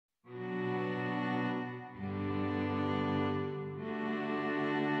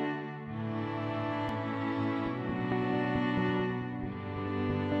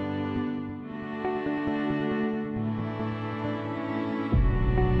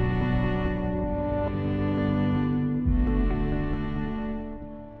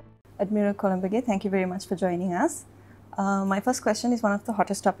Admiral Columbage, thank you very much for joining us. My first question is one of the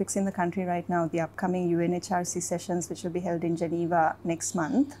hottest topics in the country right now, the upcoming UNHRC sessions, which will be held in Geneva next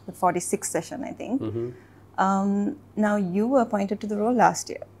month, the 46th session, I think. Now, you were appointed to the role last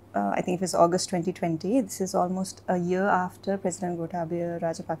year. I think it was August 2020. This is almost a year after President Gotabaya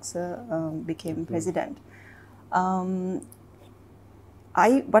Rajapaksa became president. What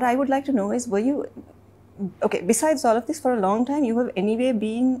I would like to know is, were you, okay, besides all of this, for a long time, you have anyway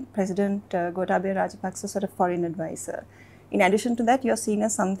been President Gotabaya Rajapaksa's sort of foreign advisor. In addition to that, you're seen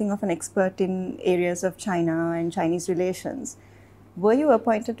as something of an expert in areas of China and Chinese relations. Were you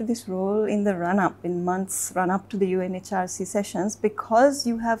appointed to this role in the run-up, in months run-up to the UNHRC sessions, because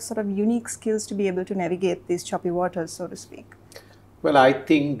you have sort of unique skills to be able to navigate these choppy waters, so to speak? Well, I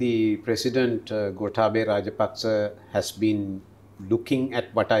think the President Gotabaya Rajapaksa has been looking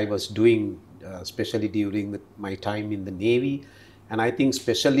at what I was doing, especially during my time in the Navy. And I think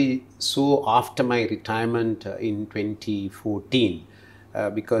especially so after my retirement in 2014,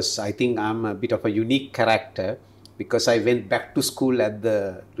 because I think I'm a bit of a unique character, because I went back to school at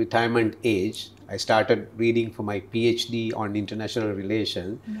the retirement age. I started reading for my PhD on international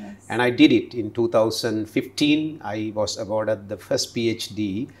relations, and I did it in 2015. I was awarded the first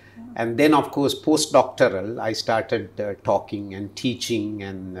PhD, and then of course postdoctoral, I started talking and teaching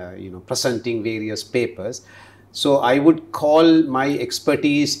and presenting various papers. So I would call my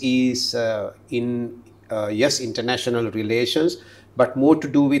expertise is in yes, international relations, but more to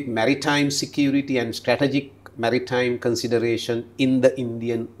do with maritime security and strategic maritime consideration in the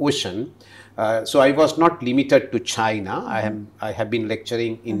Indian Ocean. So I was not limited to China. I have been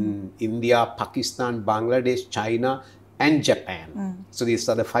lecturing in India, Pakistan, Bangladesh, China and Japan. So these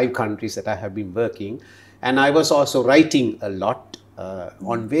are the 5 countries that I have been working. And I was also writing a lot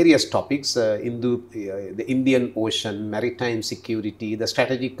on various topics in the Indian Ocean, maritime security, the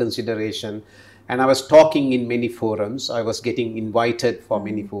strategic consideration. And I was talking in many forums. I was getting invited for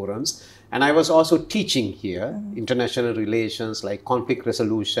many forums. And I was also teaching here, international relations like conflict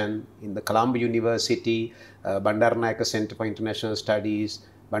resolution in the Colombo University, Bandaranaike Center for International Studies,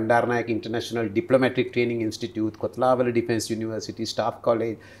 Bandaranaike International Diplomatic Training Institute, Kotlavali Defense University, Staff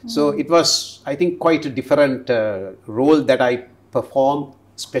College. So it was, I think, quite a different role that I performed,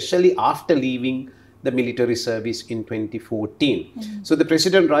 especially after leaving the military service in 2014. So the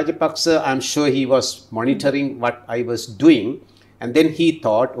President Rajapaksa, I'm sure he was monitoring what I was doing. And then he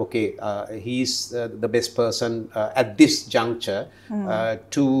thought, okay, he's the best person at this juncture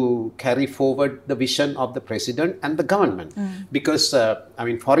to carry forward the vision of the president and the government. Because, I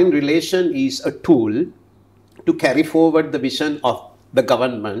mean, foreign relation is a tool to carry forward the vision of the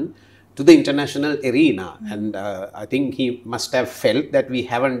government to the international arena. And I think he must have felt that we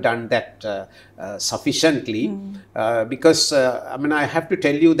haven't done that sufficiently. Because, I mean, I have to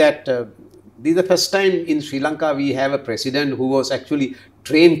tell you that this is the first time in Sri Lanka we have a president who was actually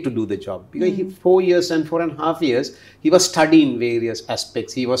trained to do the job. Because 4 years and 4.5 years, he was studying various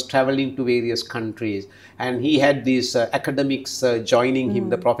aspects. He was traveling to various countries, and he had these academics joining him,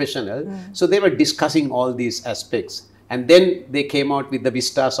 the professional. So they were discussing all these aspects. And then they came out with the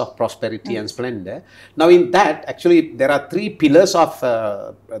vistas of prosperity and splendor. Now in that, actually, there are 3 pillars of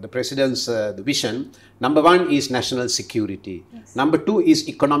the President's the vision. Number 1 is national security. Number 2 is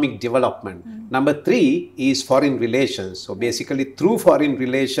economic development. Number 3 is foreign relations. So basically, through foreign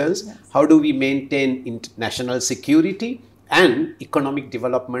relations, how do we maintain national security and economic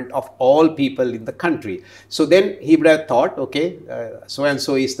development of all people in the country? So then he would have thought, okay,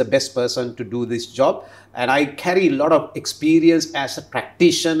 so-and-so is the best person to do this job. And I carry a lot of experience as a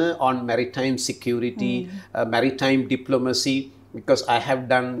practitioner on maritime security, maritime diplomacy, because I have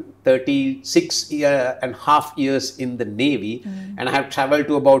done 36.5 years in the Navy, and I have traveled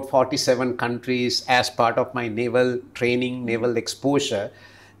to about 47 countries as part of my naval training, naval exposure.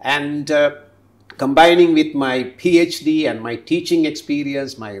 And combining with my PhD and my teaching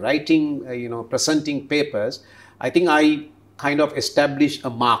experience, my writing, presenting papers, I think I kind of established a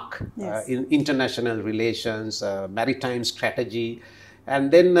mark in international relations, maritime strategy.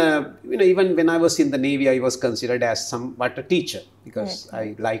 And then, even when I was in the Navy, I was considered as somewhat a teacher, because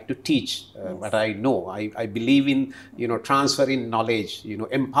I like to teach what I know. I believe in, transferring knowledge,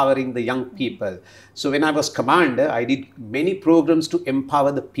 empowering the young people. So when I was commander, I did many programs to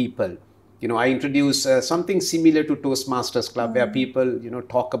empower the people. I introduced something similar to Toastmasters Club, where people,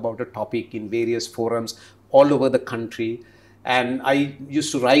 talk about a topic in various forums all over the country. And I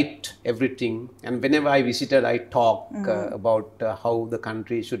used to write everything. And whenever I visited, I talk about how the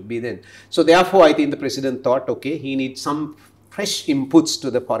country should be then. So therefore, I think the president thought, okay, he needs some fresh inputs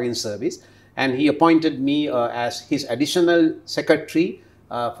to the foreign service. And he appointed me as his additional secretary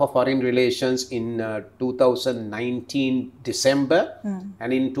for foreign relations in 2019 December,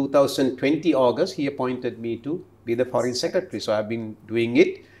 and in 2020 August he appointed me to be the foreign secretary. So I've been doing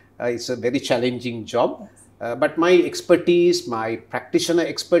it. It's a very challenging job, but my expertise, my practitioner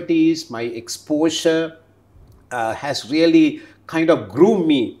expertise, my exposure has really kind of groomed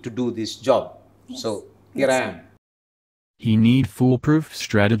me to do this job. So here I am. He need foolproof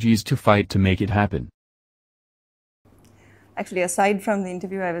strategies to fight to make it happen. Actually, aside from the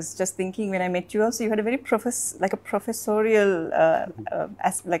interview, I was just thinking when I met you also, you had a very professorial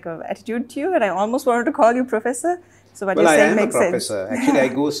attitude to you, and I almost wanted to call you professor. So what you're saying makes sense. Professor. Actually, I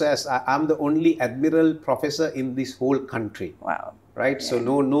go as I'm the only admiral professor in this whole country. Wow. Right. Yeah. So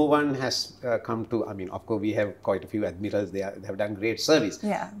no one has come to. I mean, of course, we have quite a few admirals. They have done great service.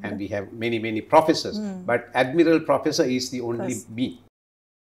 Yeah. And we have many professors. But admiral professor is the only me.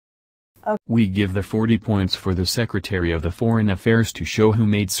 Okay. We give the 40 points for the Secretary of the Foreign Affairs to show who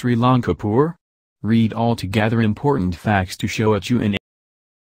made Sri Lanka poor. Read all together important facts to show at you in.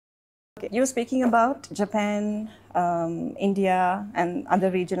 Okay. You were speaking about Japan, India and other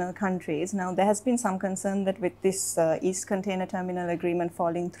regional countries. Now there has been some concern that with this East Container Terminal agreement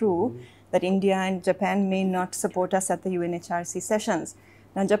falling through, that India and Japan may not support us at the UNHRC sessions.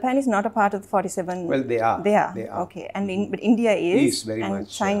 Now Japan is not a part of the 47. Well, they are. They are. Okay. And but India is. Very and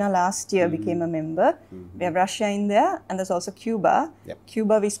much. China last year became a member. We have Russia in there, and there's also Cuba. Yep.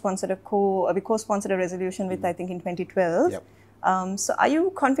 Cuba, we co-sponsored a resolution with I think in 2012. Yep. So are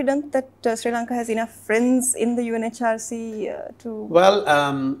you confident that Sri Lanka has enough friends in the UNHRC to... Well,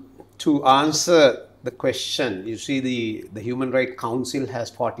 to answer the question, you see the Human Rights Council has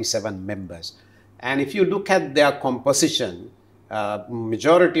 47 members. And if you look at their composition,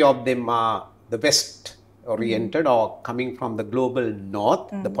 majority of them are the West oriented or coming from the global north,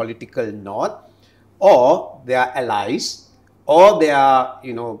 the political north, or they are allies, or they are,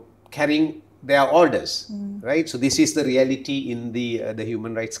 carrying their orders, right? So this is the reality in the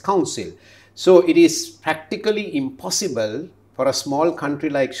Human Rights Council. So it is practically impossible for a small country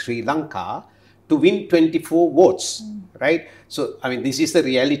like Sri Lanka to win 24 votes, right? So, I mean, this is the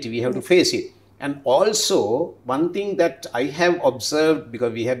reality. We have to face it. And also, one thing that I have observed,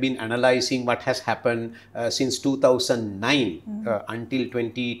 because we have been analyzing what has happened since 2009 until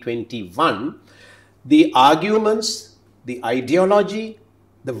 2021, the arguments, the ideology,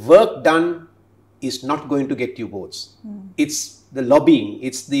 the work done is not going to get you votes. It's the lobbying,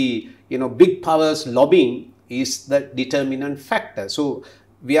 it's the big powers lobbying is the determinant factor. So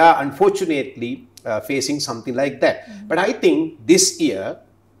we are unfortunately facing something like that. But I think this year,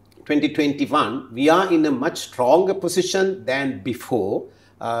 2021, we are in a much stronger position than before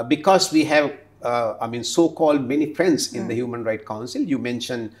because we have, so-called many friends in the Human Rights Council. You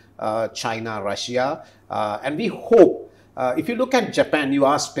mentioned China, Russia, and we hope. If you look at Japan, you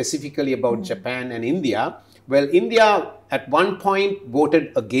asked specifically about Japan and India. Well, India at one point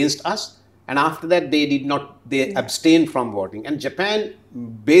voted against us, and after that they abstained from voting. And Japan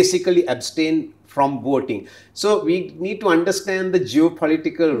basically abstained from voting. So we need to understand the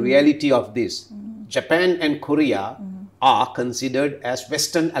geopolitical reality of this. Japan and Korea are considered as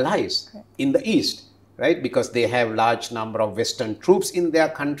Western allies in the East, right? Because they have large number of Western troops in their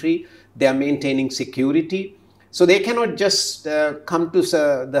country. They are maintaining security. So they cannot just come to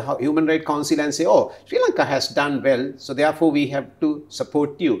the Human Rights Council and say, oh, Sri Lanka has done well, so therefore we have to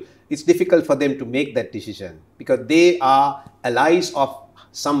support you. It's difficult for them to make that decision because they are allies of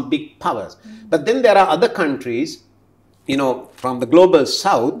some big powers. But then there are other countries, from the global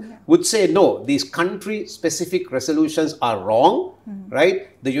south would say, no, these country-specific resolutions are wrong,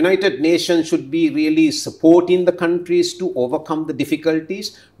 right? The United Nations should be really supporting the countries to overcome the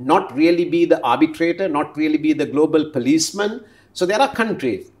difficulties, not really be the arbitrator, not really be the global policeman. So there are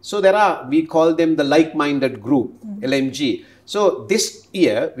countries. So we call them the like-minded group, LMG. So this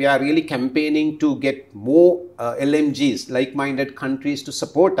year, we are really campaigning to get more LMGs, like-minded countries to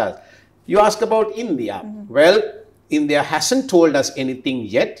support us. You ask about India. Well, India hasn't told us anything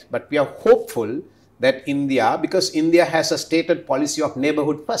yet, but we are hopeful that India, because India has a stated policy of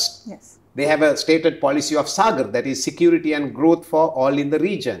neighborhood first. Yes. They have a stated policy of Sagar, that is security and growth for all in the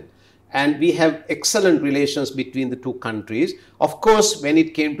region. And we have excellent relations between the two countries. Of course, when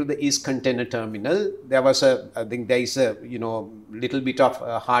it came to the East Container Terminal, there was I think there is a, little bit of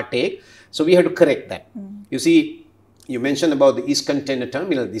a heartache. So we have to correct that. You see, you mentioned about the East Container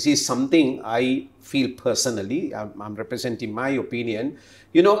Terminal. This is something I feel personally, I'm representing my opinion.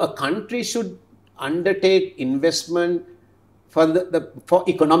 A country should undertake investment for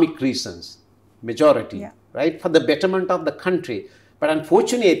economic reasons, majority, right? For the betterment of the country. But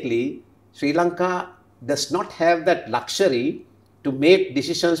unfortunately, Sri Lanka does not have that luxury to make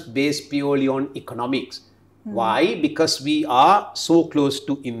decisions based purely on economics. Why? Because we are so close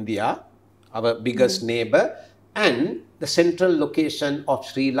to India, our biggest neighbor, and the central location of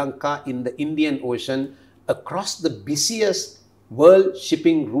Sri Lanka in the Indian Ocean across the busiest world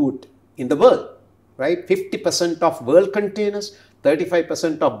shipping route in the world, right? 50% of world containers,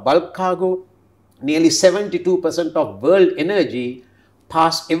 35% of bulk cargo, nearly 72% of world energy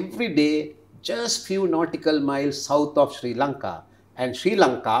pass every day just few nautical miles south of Sri Lanka. And Sri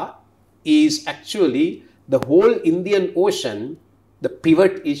Lanka is actually the whole Indian Ocean. The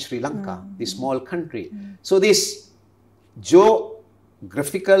pivot is Sri Lanka, the small country. So this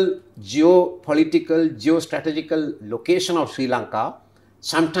geographical, geopolitical, geostrategical location of Sri Lanka,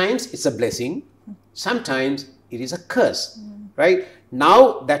 sometimes it's a blessing, sometimes it is a curse, right?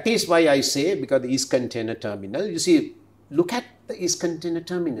 Now, that is why I say, because the East Container Terminal, you see, look at the East Container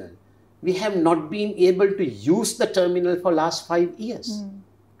Terminal. We have not been able to use the terminal for last 5 years.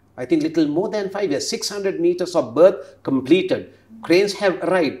 I think little more than 5 years, 600 meters of berth completed. Cranes have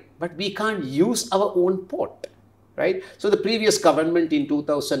arrived, but we can't use our own port, right? So the previous government in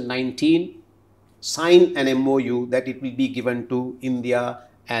 2019 signed an MOU that it will be given to India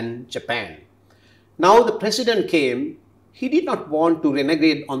and Japan. Now the president came, he did not want to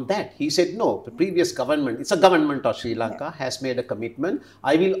renegade on that. He said, no, the previous government, it's a government of Sri Lanka, has made a commitment.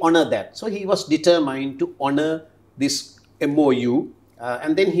 I will honor that. So he was determined to honor this MOU,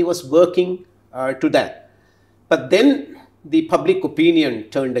 and then he was working to that. But then the public opinion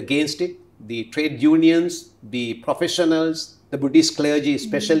turned against it. The trade unions, the professionals, the Buddhist clergy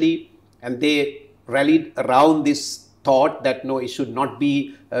especially, and they rallied around this thought that no, it should not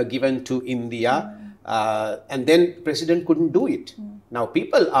be given to India. And then the president couldn't do it. Now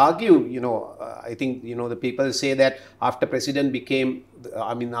people argue, I think, the people say that after president became,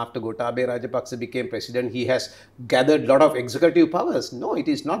 after Gotabaya Rajapaksa became president, he has gathered a lot of executive powers. No, it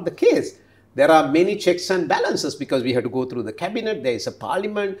is not the case. There are many checks and balances because we have to go through the cabinet, there is a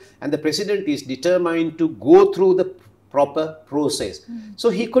parliament, and the president is determined to go through the proper process. So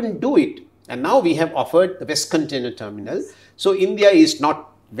he couldn't do it. And now we have offered the West Container Terminal. So India is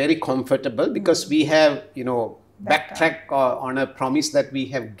not very comfortable because we have, backtrack on a promise that we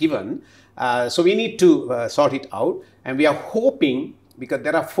have given. So we need to sort it out. And we are hoping, because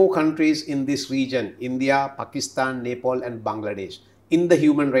there are 4 countries in this region, India, Pakistan, Nepal, and Bangladesh, in the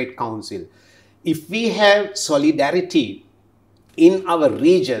Human Rights Council. If we have solidarity in our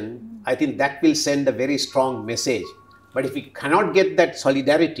region, I think that will send a very strong message. But if we cannot get that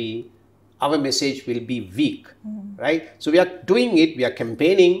solidarity, our message will be weak, right? So we are doing it, we are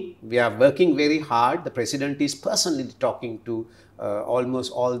campaigning, we are working very hard. The president is personally talking to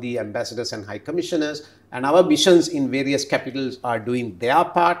almost all the ambassadors and high commissioners, and our missions in various capitals are doing their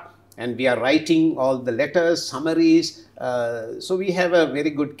part, and we are writing all the letters, summaries. So we have a very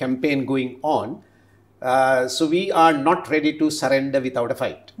good campaign going on. So we are not ready to surrender without a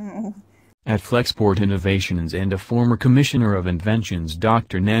fight. At Flexport Innovations, and a former Commissioner of Inventions,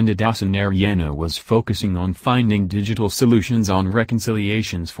 Dr. Nandadosan Narayana was focusing on finding digital solutions on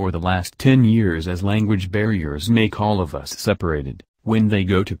reconciliations for the last 10 years, as language barriers make all of us separated. When they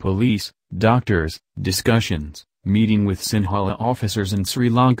go to police, doctors, discussions, meeting with Sinhala officers in Sri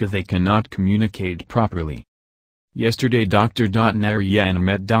Lanka, they cannot communicate properly. Yesterday Dr. Narayana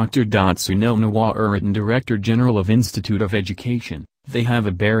met Dr. Sunil Nawararan, Director General of Institute of Education. They have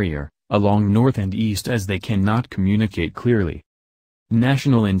a barrier along north and east as they cannot communicate clearly.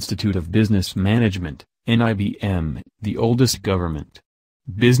 National Institute of Business Management, NIBM, the oldest government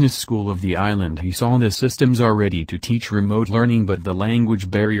business school of the island, he saw the systems are ready to teach remote learning, but the language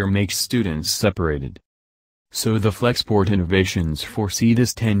barrier makes students separated. So the Flexport Innovations foresee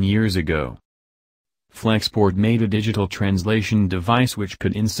this 10 years ago. Flexport made a digital translation device which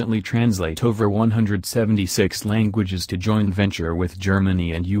could instantly translate over 176 languages to joint venture with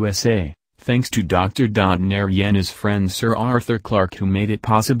Germany and USA, thanks to Dr. Narayana's friend Sir Arthur Clarke, who made it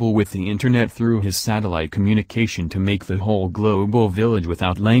possible with the internet through his satellite communication to make the whole global village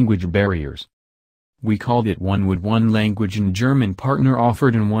without language barriers. We called it One Wood One Language, and German partner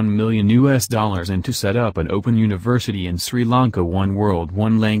offered in $1 million and to set up an open university in Sri Lanka, One World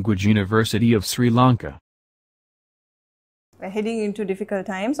One Language University of Sri Lanka. We're heading into difficult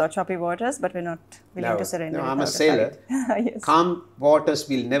times or choppy waters, but we're not willing to surrender. No, I'm a sailor. Yes. Calm waters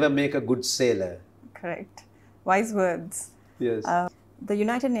will never make a good sailor. Correct. Wise words. Yes. The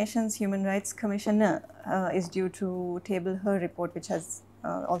United Nations Human Rights Commissioner is due to table her report, which has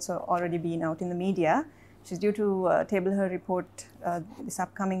also already been out in the media. She's due to table her report this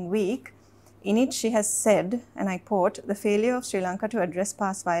upcoming week. In it, she has said, and I quote, "The failure of Sri Lanka to address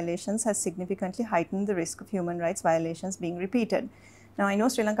past violations has significantly heightened the risk of human rights violations being repeated." Now, I know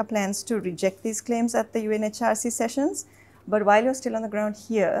Sri Lanka plans to reject these claims at the UNHRC sessions, but while you're still on the ground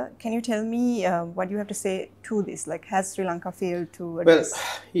here, can you tell me what you have to say to this? Like, has Sri Lanka failed to Well, address?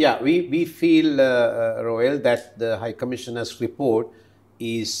 yeah, we feel, Royal, that the High Commissioner's report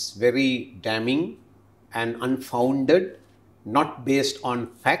is very damning and unfounded, not based on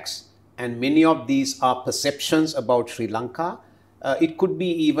facts, and many of these are perceptions about Sri Lanka. It could be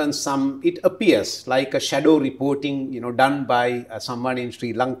even it appears like a shadow reporting, done by someone in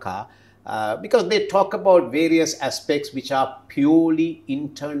Sri Lanka, because they talk about various aspects which are purely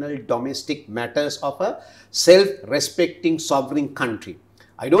internal domestic matters of a self-respecting sovereign country.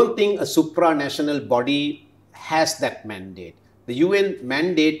 I don't think a supranational body has that mandate. The UN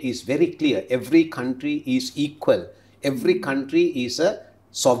mandate is very clear. Every country is equal. Every country is a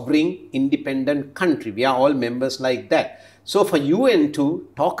sovereign, independent country. We are all members like that. So for UN to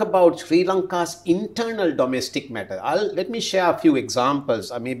talk about Sri Lanka's internal domestic matter, let me share a few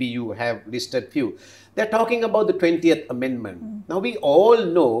examples, or maybe you have listed few. They're talking about the 20th Amendment. Now we all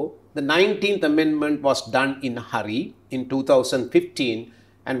know the 19th Amendment was done in a hurry in 2015,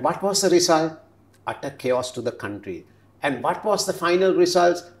 and what was the result? Utter chaos to the country. And what was the final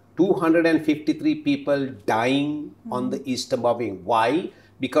result? 253 people dying on the Easter bombing. Why?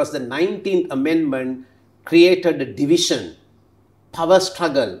 Because the 19th Amendment created a division, power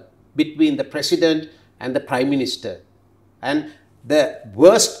struggle between the president and the prime minister. And the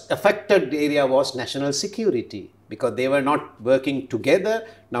worst affected area was national security, because they were not working together.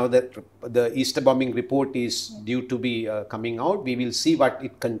 Now the Easter bombing report is due to be coming out. We will see what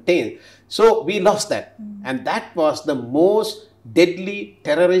it contains. So we lost that. And that was the most deadly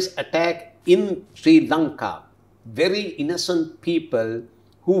terrorist attack in Sri Lanka. Very innocent people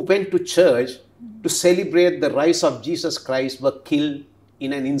who went to church to celebrate the rise of Jesus Christ were killed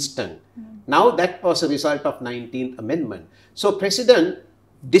in an instant. Now that was a result of 19th Amendment. So President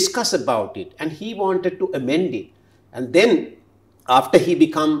discussed about it and he wanted to amend it. And then after he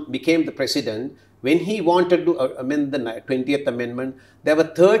became the president, when he wanted to amend the 20th Amendment, there were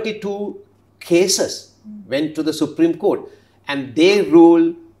 32 cases went to the Supreme Court, and they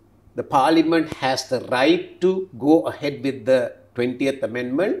ruled the Parliament has the right to go ahead with the 20th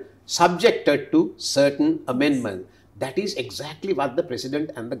Amendment subjected to certain amendments. That is exactly what the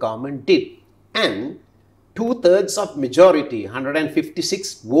president and the government did. And 2/3 of majority,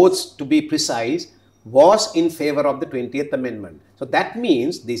 156 votes to be precise, was in favor of the 20th Amendment. So that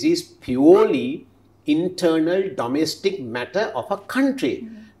means this is purely internal domestic matter of a country.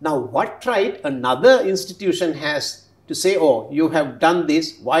 Now what right another institution has to say, oh, you have done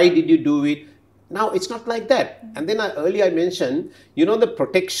this, why did you do it? Now, it's not like that. And then earlier I mentioned, the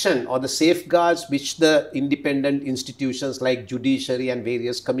protection or the safeguards which the independent institutions like judiciary and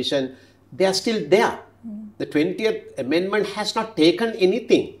various commission, they are still there. The 20th Amendment has not taken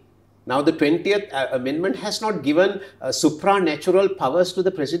anything. Now, the 20th Amendment has not given supranatural powers to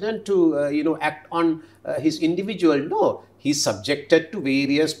the president to, act on his individual. No, he's subjected to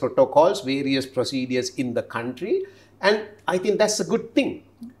various protocols, various procedures in the country. And I think that's a good thing.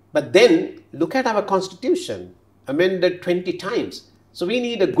 But then look at our constitution, amended 20 times. So we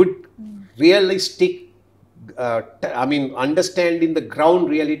need a good, realistic, understanding the ground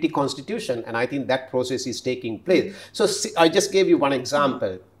reality constitution. And I think that process is taking place. So I just gave you one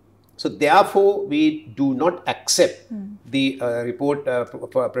example. So therefore, we do not accept the report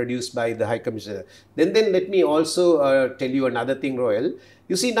produced by the High Commissioner. Then let me also tell you another thing, Royal.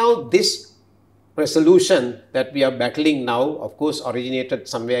 You see, now this resolution that we are battling now, of course, originated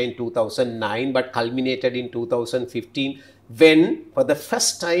somewhere in 2009, but culminated in 2015, when for the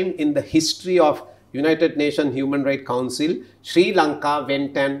first time in the history of United Nations Human Rights Council, Sri Lanka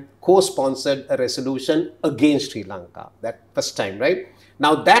went and co-sponsored a resolution against Sri Lanka. That first time, right?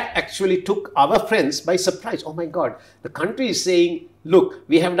 Now that actually took our friends by surprise. Oh my God, the country is saying, look,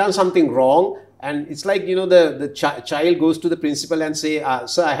 we have done something wrong. And it's like, the child goes to the principal and say,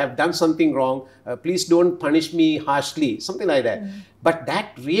 sir, I have done something wrong. Please don't punish me harshly, something like that. But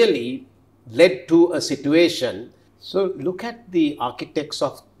that really led to a situation. So look at the architects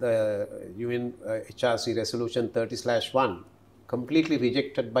of the UN HRC Resolution 30/1, completely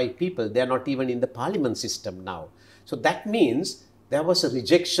rejected by people. They are not even in the parliament system now. So that means there was a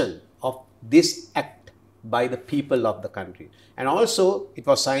rejection of this act by the people of the country. And also it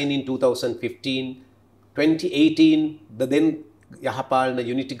was signed in 2015, 2018, the then Yahapalna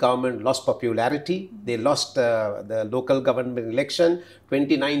unity government lost popularity. They lost the local government election.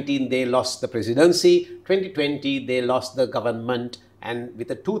 2019, they lost the presidency. 2020, they lost the government and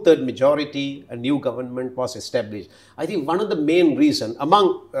with a 2/3 majority, a new government was established. I think one of the main reasons,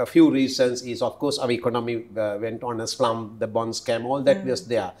 among a few reasons, is of course our economy went on a slump, the bond scam, all that was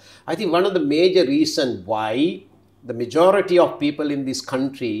there. I think one of the major reasons why the majority of people in this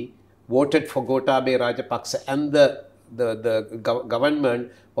country voted for Gotabaya Rajapaksa and the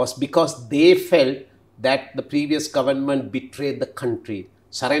government was because they felt that the previous government betrayed the country,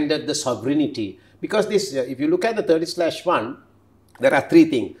 surrendered the sovereignty. Because this, if you look at the 30/1, there are three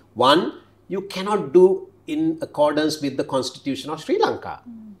things. One, you cannot do in accordance with the constitution of Sri Lanka.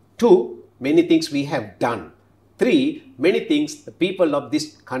 Two, many things we have done. Three, many things the people of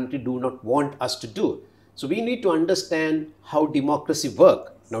this country do not want us to do. So we need to understand how democracy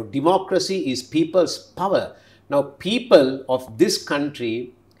works. Now, democracy is people's power. Now, people of this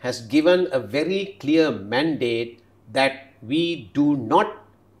country has given a very clear mandate that we do not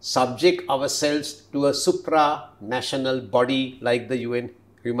subject ourselves to a supranational body like the UN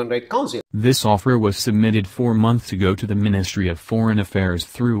Human Rights Council. This offer was submitted 4 months ago to the Ministry of Foreign Affairs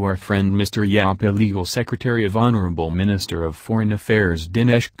through our friend Mr. Yap, Legal Secretary of Honorable Minister of Foreign Affairs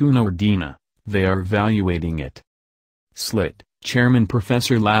Dinesh Gunawardena. They are evaluating it. SLIT Chairman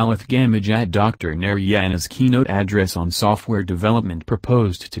Professor Lalith Gamage at Dr. Narayana's keynote address on software development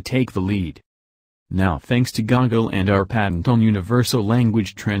proposed to take the lead. Now, thanks to Google and our patent on Universal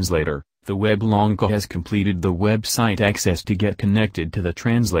Language Translator, the Weblonka has completed the website access to get connected to the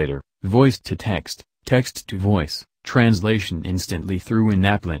translator, voice to text, text to voice, translation instantly through an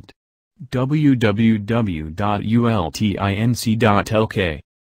applet. www.ultinc.lk.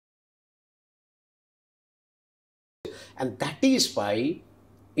 And that is why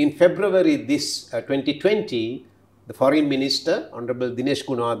in February this 2020, the Foreign Minister, Honorable Dinesh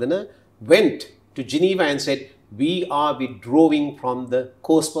Gunawardena, went to Geneva and said, we are withdrawing from the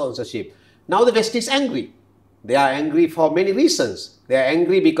co-sponsorship. Now the West is angry. They are angry for many reasons. They are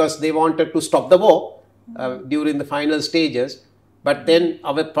angry because they wanted to stop the war during the final stages. But then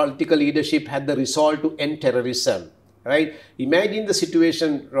our political leadership had the resolve to end terrorism. Right? Imagine the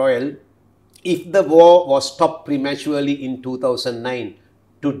situation, Royal. If the war was stopped prematurely in 2009,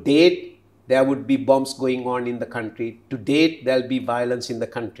 to date, there would be bombs going on in the country. To date, there will be violence in the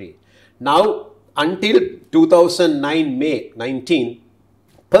country. Now, until 2009, May 19,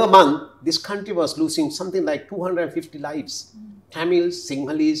 per month, this country was losing something like 250 lives. Tamils,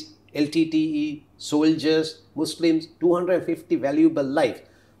 Sinhalese, LTTE, soldiers, Muslims, 250 valuable lives.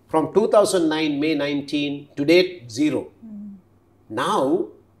 From 2009, May 19, to date, 0. Now,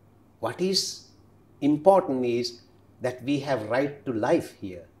 what is important is that we have right to life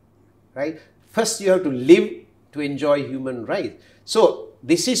here, right? First, you have to live to enjoy human rights. So,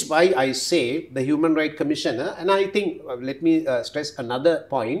 this is why I say the Human Rights Commissioner, and I think, let me stress another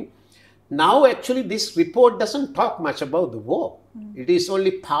point. Now, actually, this report doesn't talk much about the war. It is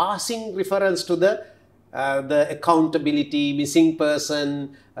only passing reference to the accountability, missing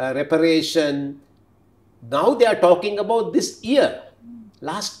person, reparation. Now, they are talking about this year.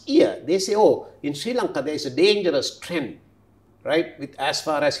 Last year, they say, oh, in Sri Lanka, there is a dangerous trend, right, with as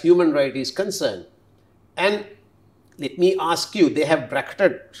far as human rights is concerned. And let me ask you, they have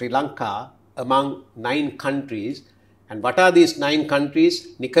bracketed Sri Lanka among 9 countries. And what are these 9 countries?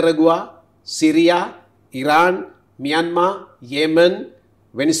 Nicaragua, Syria, Iran, Myanmar, Yemen,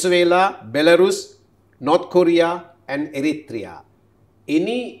 Venezuela, Belarus, North Korea, and Eritrea.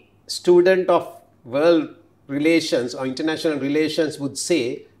 Any student of world relations or international relations would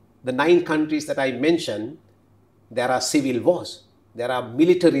say the 9 countries that I mentioned, there are civil wars, there are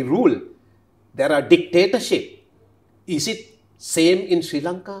military rule, there are dictatorship. Is it same in Sri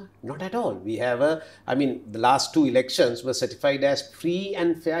Lanka? Not at all. We have the last 2 elections were certified as free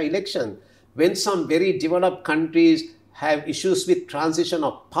and fair election. When some very developed countries have issues with transition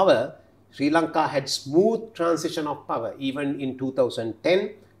of power, Sri Lanka had smooth transition of power even in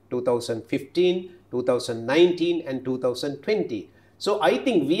 2010, 2015, 2019 and 2020. So I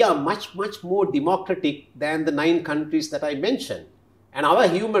think we are much, much more democratic than the 9 countries that I mentioned. And our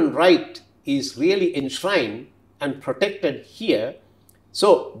human right is really enshrined and protected here.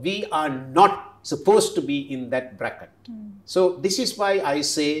 So we are not supposed to be in that bracket. So this is why I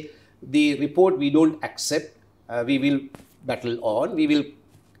say the report we don't accept. We will battle on. We will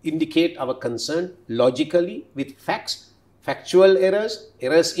indicate our concern logically with facts, factual errors,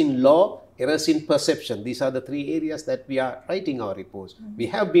 errors in law, errors in perception. These are the 3 areas that we are writing our reports. We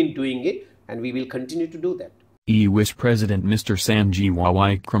have been doing it and we will continue to do that. Vice President Mr. Sanjeev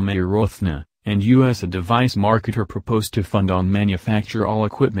Wickramayothna and U.S. device marketer proposed to fund on manufacture all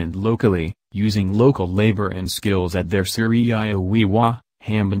equipment locally, using local labor and skills at their Siriyawiwa,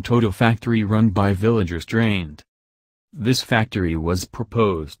 Hambantota factory run by villagers trained. This factory was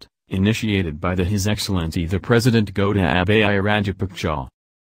proposed, initiated by His Excellency the President Gotabaya Rajapaksa.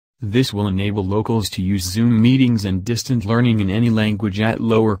 This will enable locals to use Zoom meetings and distant learning in any language at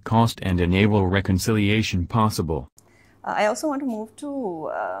lower cost and enable reconciliation possible. I also want to move to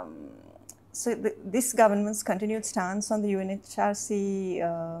this government's continued stance on the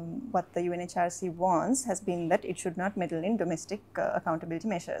UNHRC, what the UNHRC wants has been that it should not meddle in domestic accountability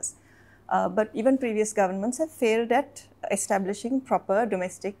measures. But even previous governments have failed at establishing proper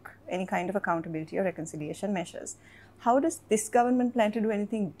domestic, any kind of accountability or reconciliation measures. How does this government plan to do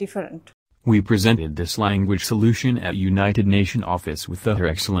anything different? We presented this language solution at United Nations office with Her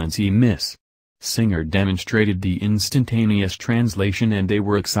Excellency Miss Singer demonstrated the instantaneous translation, and they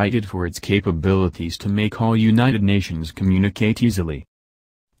were excited for its capabilities to make all United Nations communicate easily.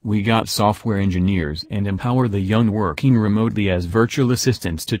 We got software engineers and empower the young working remotely as virtual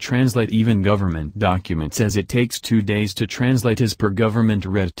assistants to translate even government documents, as it takes 2 days to translate as per government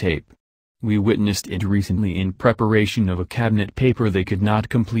red tape. We witnessed it recently in preparation of a cabinet paper. They could not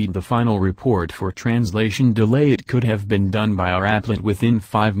complete the final report for translation delay. It could have been done by our applet within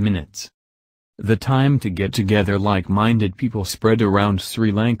 5 minutes. The time to get together like-minded people spread around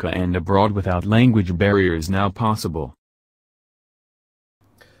Sri Lanka and abroad without language barriers now possible.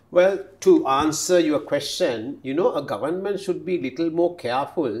 Well, to answer your question, a government should be little more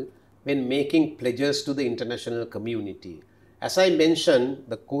careful when making pledges to the international community. As I mentioned,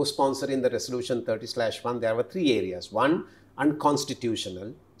 the co-sponsor in the resolution 30/1, there were 3 areas. One,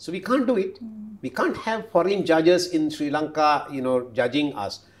 unconstitutional. So we can't do it. We can't have foreign judges in Sri Lanka, judging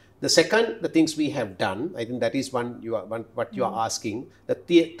us. The second, the things we have done, I think that is what you are asking. The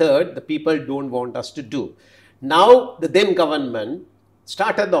third, the people don't want us to do. Now, the then government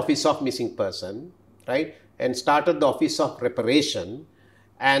started the Office of Missing Person, right? And started the Office of Reparation.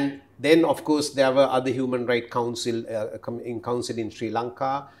 And then, of course, there were other human rights council in Sri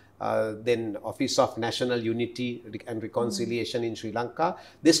Lanka, then Office of National Unity and Reconciliation in Sri Lanka.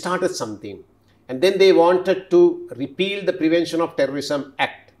 They started something. And then they wanted to repeal the Prevention of Terrorism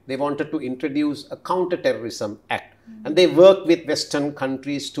Act. They wanted to introduce a Counter-Terrorism Act. And they worked with Western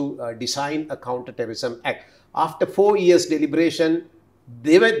countries to design a Counter-Terrorism Act. After 4 years deliberation,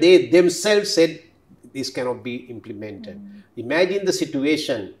 they themselves said this cannot be implemented. Imagine the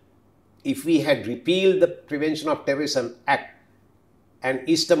situation if we had repealed the Prevention of Terrorism Act and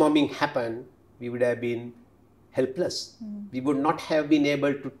Easter bombing happened, we would have been helpless. We would not have been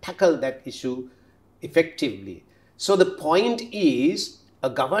able to tackle that issue effectively. So the point is, a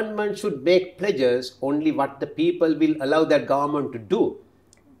government should make pledges only what the people will allow that government to do.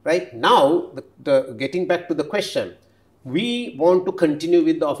 Right now, getting back to the question, we want to continue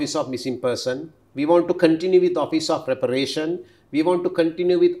with the Office of Missing Person. We want to continue with the Office of Reparation. We want to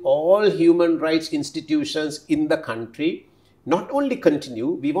continue with all human rights institutions in the country. Not only continue,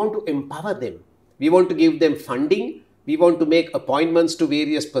 we want to empower them. We want to give them funding. We want to make appointments to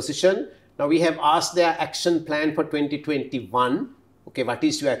various positions. Now, we have asked their action plan for 2021. Okay, what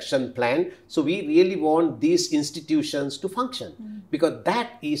is your action plan? So we really want these institutions to function because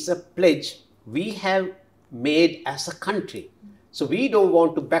that is a pledge we have made as a country. So we don't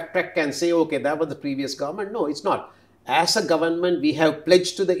want to backtrack and say, okay, that was the previous government. No, it's not. As a government, we have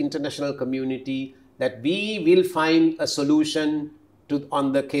pledged to the international community that we will find a solution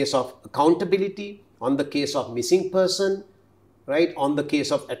on the case of accountability, on the case of missing person, right? On the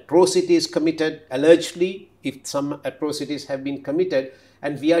case of atrocities committed, allegedly, if some atrocities have been committed,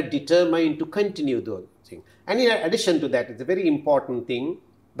 and we are determined to continue those things. And in addition to that, it's a very important thing,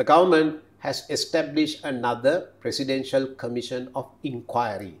 the government has established another Presidential Commission of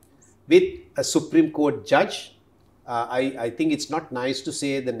Inquiry with a Supreme Court judge. I think it's not nice to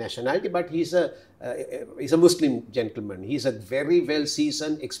say the nationality, but he's a Muslim gentleman. He's a very well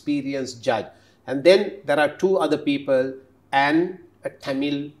seasoned, experienced judge. And then there are 2 other people and a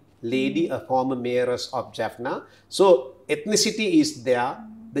Tamil lady, a former mayoress of Jaffna. So ethnicity is there,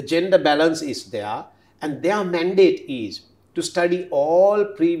 the gender balance is there, and their mandate is to study all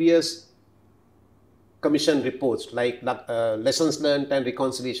previous commission reports like Lessons Learned and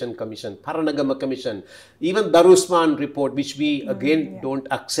Reconciliation Commission, Paranagama Commission, even Darusman report, which we again don't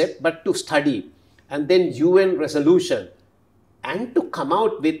accept, but to study, and then UN resolution, and to come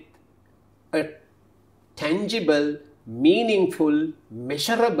out with a tangible, meaningful,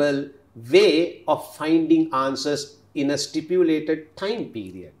 measurable way of finding answers in a stipulated time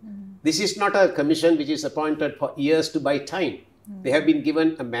period. This is not a commission which is appointed for years to buy time. They have been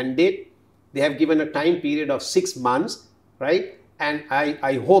given a mandate. They have given a time period of 6 months, right? And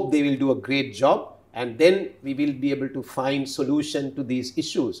I hope they will do a great job, and then we will be able to find solution to these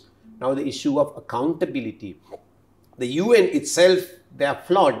issues. Now, the issue of accountability. The UN itself, they are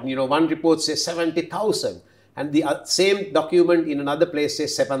flawed. One report says 70,000 and the same document in another place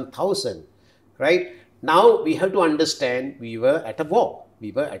says 7,000, right? Now we have to understand we were at a war,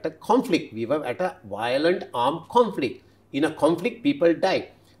 we were at a conflict, we were at a violent armed conflict. In a conflict, people died.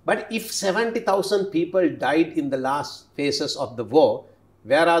 But if 70,000 people died in the last phases of the war,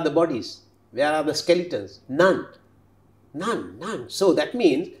 where are the bodies? Where are the skeletons? None. None. So that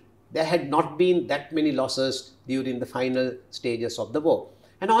means there had not been that many losses during the final stages of the war.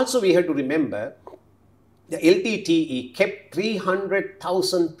 And also we have to remember the LTTE kept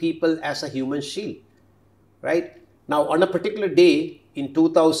 300,000 people as a human shield, right? Now on a particular day in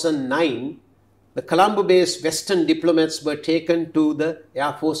 2009, the Colombo-based Western diplomats were taken to the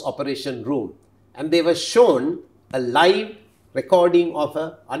Air Force Operation Room and they were shown a live recording of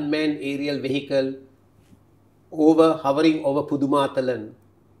an unmanned aerial vehicle hovering over Pudumatalan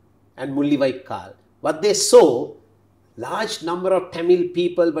and Mullivaikal. What they saw, large number of Tamil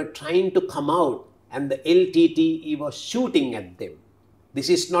people were trying to come out and the LTTE was shooting at them. This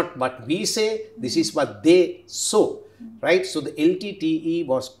is not what we say, this is what they saw, right? So the LTTE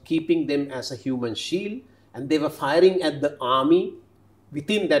was keeping them as a human shield and they were firing at the army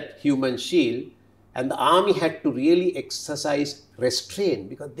within that human shield, and the army had to really exercise restraint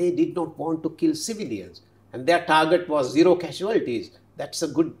because they did not want to kill civilians and their target was 0 casualties. That's a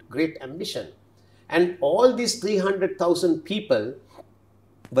great ambition. And all these 300,000 people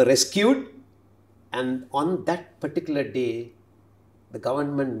were rescued, and on that particular day, the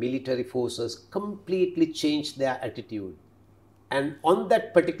government military forces completely changed their attitude. And on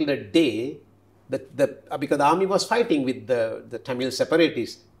that particular day, because the army was fighting with the Tamil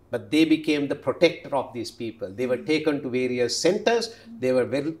separatists, but they became the protector of these people. They were taken to various centers, they were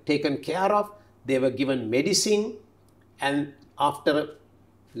well taken care of, they were given medicine, and after a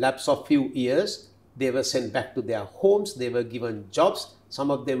lapse of few years, they were sent back to their homes, they were given jobs,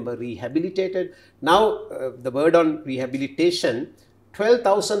 some of them were rehabilitated. Now, the word on rehabilitation,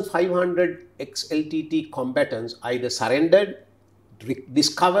 12,500 ex-LTT combatants either surrendered,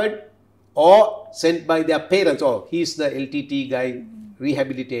 discovered, or sent by their parents, oh, he's the LTT guy,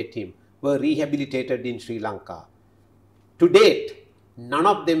 rehabilitate him, were rehabilitated in Sri Lanka. To date, none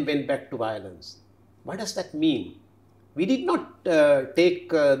of them went back to violence. What does that mean? We did not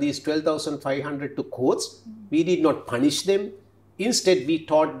take these 12,500 to courts. We did not punish them. Instead, we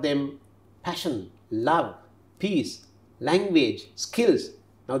taught them passion, love, peace, language, skills.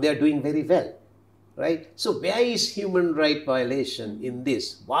 Now they are doing very well, right? So where is human right violation in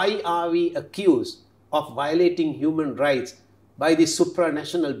this? Why are we accused of violating human rights by this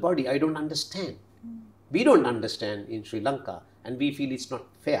supranational body? I don't understand. We don't understand in Sri Lanka, and we feel it's not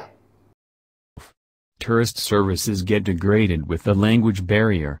fair. Tourist services get degraded with the language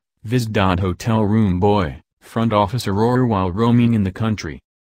barrier, hotel room boy, front officer or while roaming in the country.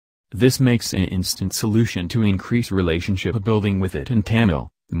 This makes an instant solution to increase relationship building with it in Tamil,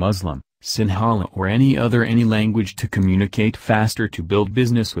 Muslim, Sinhala or any language to communicate faster, to build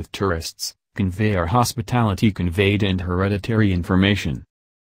business with tourists, convey our hospitality conveyed and hereditary information.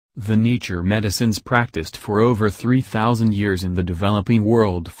 The nature medicines practiced for over 3,000 years in the developing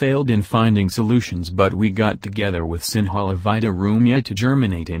world failed in finding solutions, but we got together with Sinhala Vita Rumya to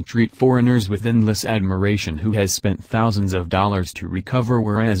germinate and treat foreigners with endless admiration who has spent thousands of dollars to recover,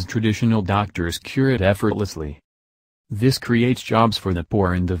 whereas traditional doctors cure it effortlessly. This creates jobs for the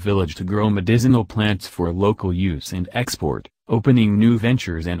poor in the village to grow medicinal plants for local use and export, opening new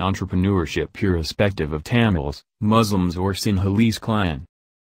ventures and entrepreneurship irrespective of Tamils, Muslims or Sinhalese clan.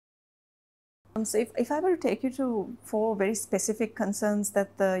 So if I were to take you to 4 very specific concerns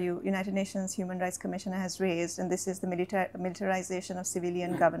that the United Nations Human Rights Commissioner has raised, and this is the militarization of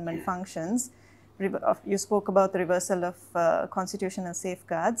civilian government functions. You spoke about the reversal of constitutional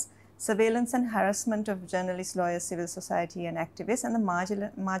safeguards, surveillance and harassment of journalists, lawyers, civil society and activists, and the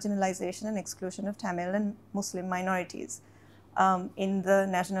marginalization and exclusion of Tamil and Muslim minorities in the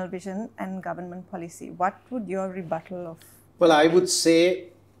national vision and government policy. What would your rebuttal of? Well, I would say,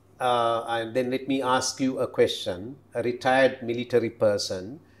 and then let me ask you a question. A retired military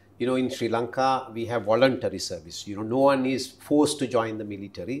person, in Sri Lanka, we have voluntary service. No one is forced to join the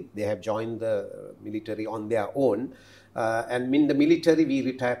military. They have joined the military on their own. And in the military, we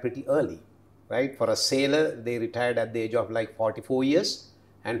retire pretty early, right? For a sailor, they retired at the age of like 44 years.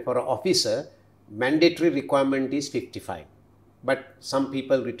 And for an officer, mandatory requirement is 55. But some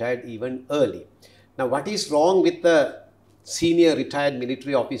people retired even early. Now, what is wrong with the senior retired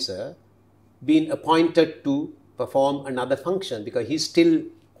military officer being appointed to perform another function? Because he's still,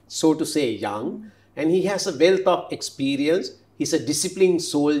 so to say, young, and he has a wealth of experience. He's a disciplined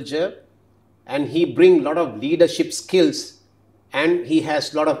soldier, and he bring a lot of leadership skills, and he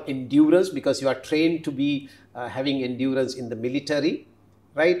has a lot of endurance, because you are trained to be having endurance in the military,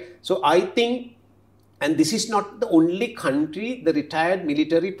 right? So I think, and this is not the only country the retired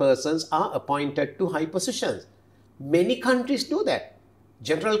military persons are appointed to high positions. Many countries do that.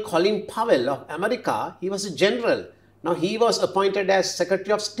 General Colin Powell of America, he was a general. Now he was appointed as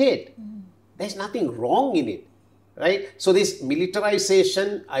Secretary of State. There's nothing wrong in it, right? So this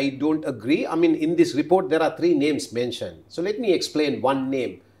militarization, I don't agree. I mean, in this report, there are 3 names mentioned. So let me explain one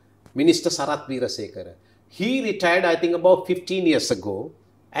name, Minister Sarath Weerasekara. He retired, I think, about 15 years ago,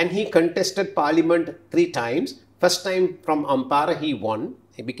 and he contested parliament 3 times. First time from Ampara, he won.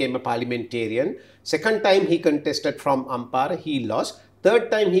 He became a parliamentarian. Second time he contested from Ampara, he lost. Third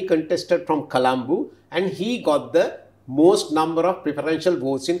time he contested from Colombo, and he got the most number of preferential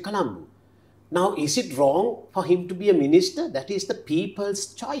votes in Colombo. Now, is it wrong for him to be a minister? That is the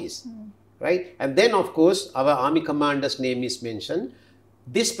people's choice, right? And then, of course, our army commander's name is mentioned.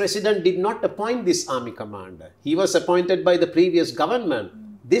 This president did not appoint this army commander. He was appointed by the previous government.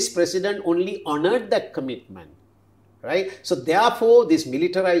 This president only honored that commitment, right? So therefore, this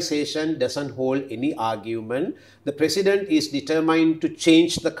militarization doesn't hold any argument. The president is determined to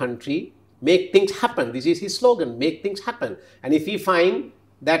change the country, make things happen. This is his slogan, make things happen. And if he find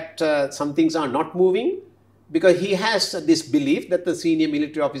that some things are not moving, because he has this belief that the senior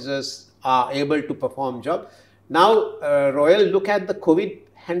military officers are able to perform job. Now, Royal, look at the COVID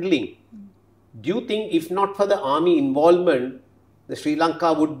handling. Do you think if not for the army involvement, the Sri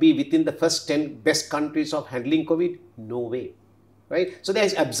Lanka would be within the first 10 best countries of handling COVID? No way, right? So there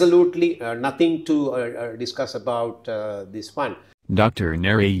is absolutely nothing to discuss about this one. Dr.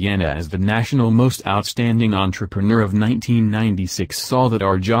 Narayana, as the national most outstanding entrepreneur of 1996, saw that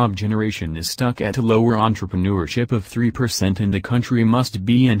our job generation is stuck at a lower entrepreneurship of 3% and the country must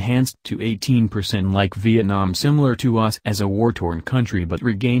be enhanced to 18% like Vietnam, similar to us as a war-torn country but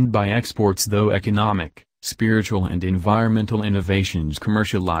regained by exports, though economic, spiritual and environmental innovations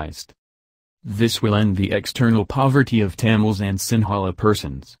commercialized. This will end the external poverty of Tamils and Sinhala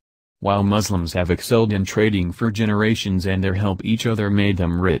persons. While Muslims have excelled in trading for generations and their help each other made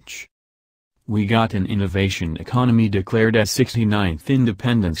them rich. We got an innovation economy declared as 69th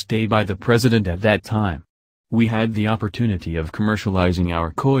Independence Day by the president at that time. We had the opportunity of commercializing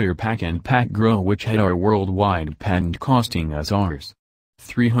our coir pack and pack grow, which had our worldwide patent costing us Rs.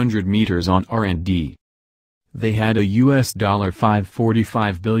 300 meters on R&D. They had a US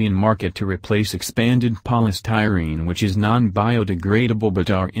 $545 billion market to replace expanded polystyrene, which is non-biodegradable, but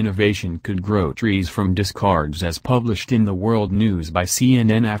our innovation could grow trees from discards, as published in the World News by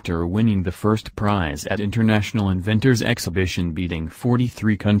CNN after winning the first prize at International Inventors Exhibition, beating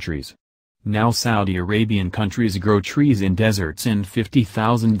 43 countries. Now Saudi Arabian countries grow trees in deserts, and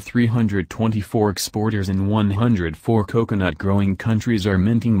 50,324 exporters in 104 coconut growing countries are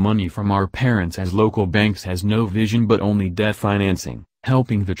minting money from our parents, as local banks has no vision but only debt financing,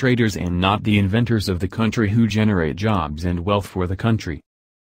 helping the traders and not the inventors of the country who generate jobs and wealth for the country.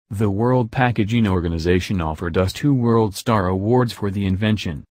 The World Packaging Organization offered us 2 World Star Awards for the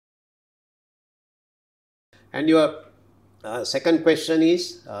invention. And your second question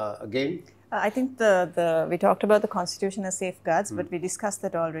is, again? I think we talked about the constitution as safeguards, but we discussed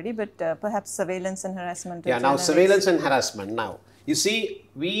that already. But perhaps surveillance and harassment. Yeah, now surveillance and harassment. Now, you see,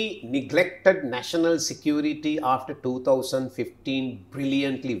 we neglected national security after 2015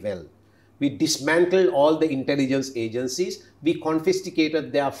 brilliantly well. We dismantled all the intelligence agencies. We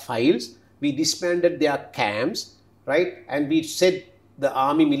confiscated their files. We disbanded their camps, right? And we said the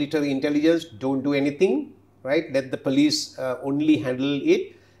army military intelligence, don't do anything, right? Let the police only handle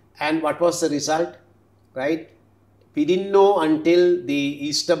it. And what was the result, right? We didn't know until the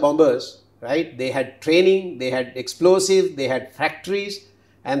Easter bombers, right? They had training, they had explosives, they had factories,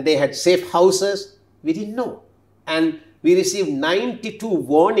 and they had safe houses. We didn't know. And we received 92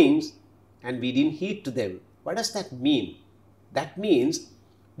 warnings and we didn't heed to them. What does that mean? That means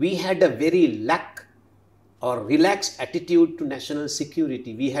we had a very lack or relaxed attitude to national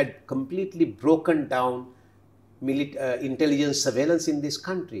security. We had completely broken down intelligence surveillance in this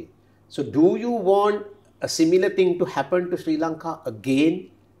country. So do you want a similar thing to happen to Sri Lanka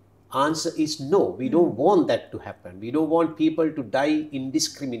again? Answer is no. We don't want that to happen. We don't want people to die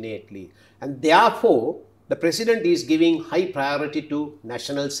indiscriminately. And therefore, the president is giving high priority to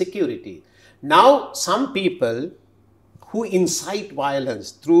national security. Now, some people who incite violence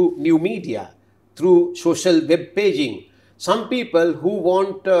through new media, through social web paging, some people who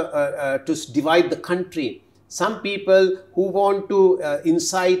want to divide the country, some people who want to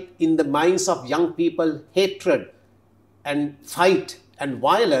incite in the minds of young people hatred and fight and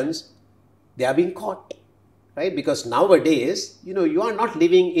violence, they are being caught, right? Because nowadays, you are not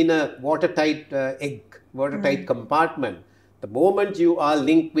living in a watertight watertight compartment. The moment you are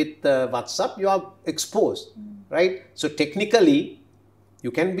linked with WhatsApp, you are exposed, right? So technically, you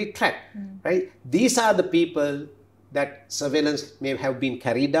can be tracked, right? These are the people that surveillance may have been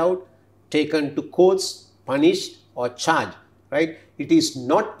carried out, taken to courts, punished or charged, right? It is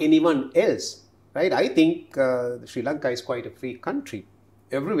not anyone else, right? I think Sri Lanka is quite a free country.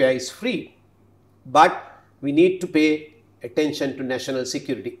 Everywhere is free. But we need to pay attention to national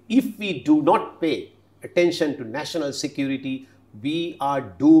security. If we do not pay attention to national security, we are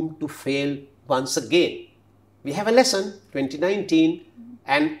doomed to fail once again. We have a lesson, 2019,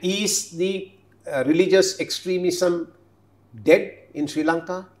 and is the religious extremism dead in Sri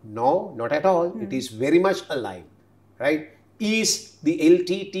Lanka? No, not at all. It is very much alive, right? Is the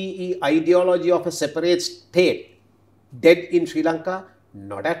LTTE ideology of a separate state dead in Sri Lanka?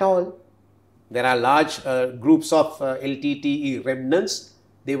 Not at all. There are large groups of LTTE remnants.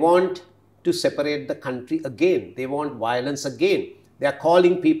 They want to separate the country again. They want violence again. They are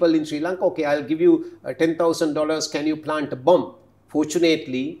calling people in Sri Lanka, okay, I'll give you $10,000, can you plant a bomb?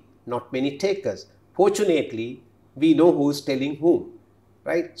 Fortunately, not many takers. Fortunately, we know who's telling whom,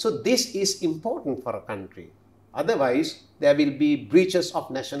 right? So this is important for a country. Otherwise, there will be breaches of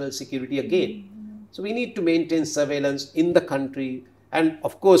national security again. So we need to maintain surveillance in the country. And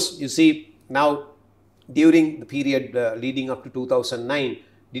of course, you see, now during the period leading up to 2009,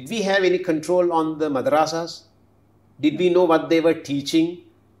 did we have any control on the madrasas? Did we know what they were teaching?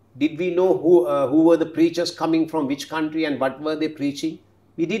 Did we know who were the preachers coming from which country and what were they preaching?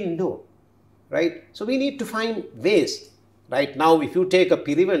 We didn't know, right? So we need to find ways. Right now, if you take a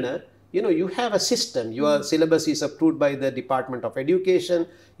Pirivana, you have a system. Your syllabus is approved by the Department of Education.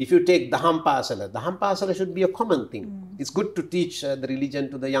 If you take Daham Pasala should be a common thing. It's good to teach the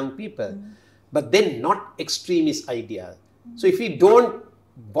religion to the young people, but then not extremist ideas. So if we don't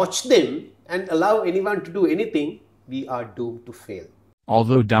watch them and allow anyone to do anything, we are doomed to fail.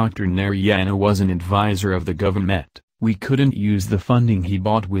 Although Dr. Narayana was an advisor of the government, we couldn't use the funding he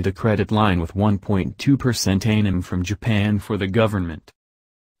bought with a credit line with 1.2% annum from Japan for the government.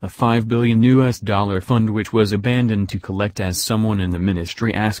 A $5 billion fund which was abandoned to collect as someone in the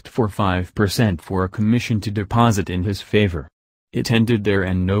ministry asked for 5% for a commission to deposit in his favor. It ended there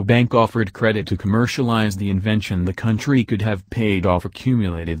and no bank offered credit to commercialize the invention. The country could have paid off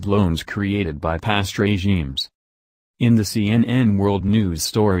accumulated loans created by past regimes. In the CNN World News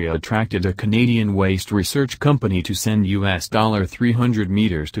story attracted a Canadian waste research company to send $300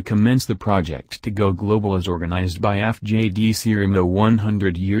 million to commence the project to go global as organized by FJD Serum, a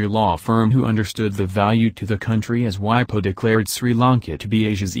 100-year law firm who understood the value to the country as WIPO declared Sri Lanka to be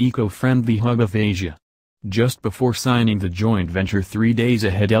Asia's eco-friendly hub of Asia. Just before signing the joint venture 3 days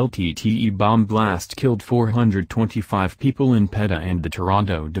ahead, LTTE bomb blast killed 425 people in PETA and the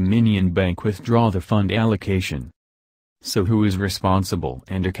Toronto Dominion Bank withdraw the fund allocation. So who is responsible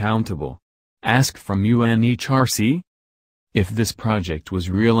and accountable? Ask from UNHRC? If this project was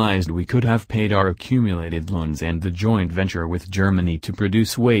realized, we could have paid our accumulated loans and the joint venture with Germany to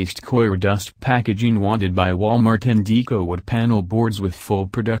produce waste coir dust packaging wanted by Walmart and Deco wood panel boards with full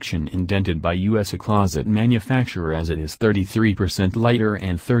production indented by US, a closet manufacturer, as it is 33% lighter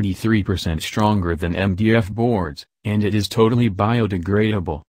and 33% stronger than MDF boards, and it is totally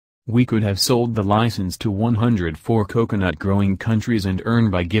biodegradable. We could have sold the license to 104 coconut-growing countries and earn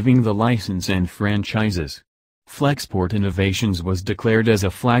by giving the license and franchises. Flexport Innovations was declared as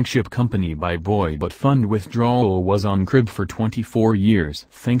a flagship company by Boy, but fund withdrawal was on crib for 24 years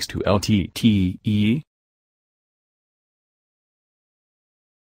thanks to LTTE.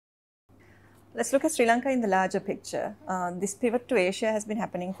 Let's look at Sri Lanka in the larger picture. This pivot to Asia has been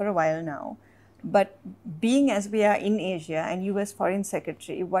happening for a while now. But being as we are in Asia and US Foreign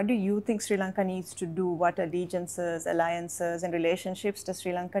Secretary, what do you think Sri Lanka needs to do? What allegiances, alliances and relationships does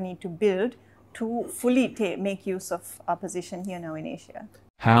Sri Lanka need to build to fully make use of our position here now in Asia?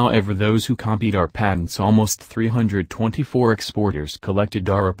 However, those who copied our patents, almost 324 exporters collected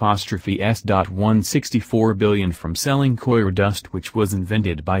 $164 billion from selling coir dust, which was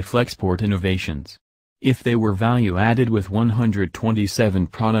invented by Flexport Innovations. If they were value-added with 127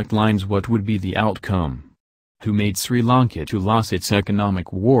 product lines, what would be the outcome? Who made Sri Lanka to lose its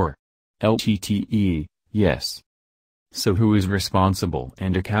economic war? LTTE, yes. So who is responsible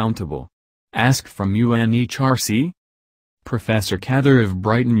and accountable? Ask from UNHRC? Professor Kathir of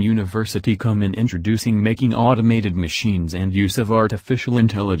Brighton University come in introducing making automated machines and use of artificial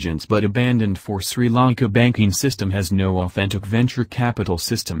intelligence, but abandoned for Sri Lanka banking system has no authentic venture capital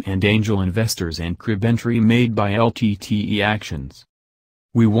system and angel investors and crib entry made by LTTE actions.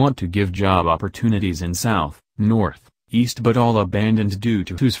 We want to give job opportunities in South, North, East, but all abandoned due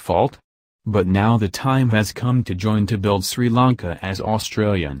to whose fault? But now the time has come to join to build Sri Lanka as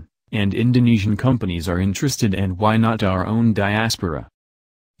Australian and Indonesian companies are interested, and why not our own diaspora?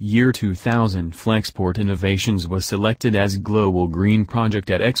 Year 2000 Flexport Innovations was selected as Global Green Project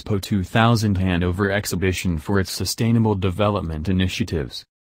at Expo 2000 Hanover exhibition for its sustainable development initiatives.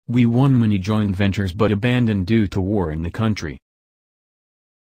 We won many joint ventures but abandoned due to war in the country.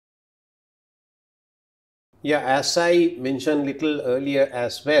 Yeah, as I mentioned little earlier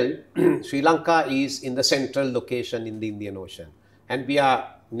as well, Sri Lanka is in the central location in the Indian Ocean, and we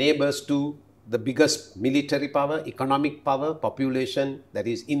are neighbors to the biggest military power, economic power, population, that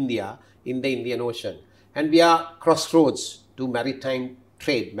is India, in the Indian Ocean. And we are crossroads to maritime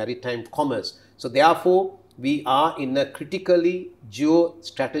trade, maritime commerce. So therefore, we are in a critically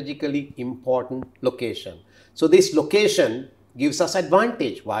geostrategically important location. So this location gives us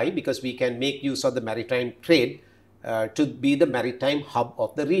advantage. Why? Because we can make use of the maritime trade to be the maritime hub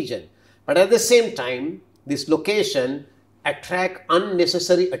of the region. But at the same time, this location attract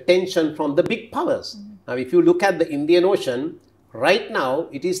unnecessary attention from the big powers. Now, if you look at the Indian Ocean, right now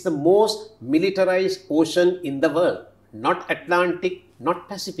it is the most militarized ocean in the world. Not Atlantic, not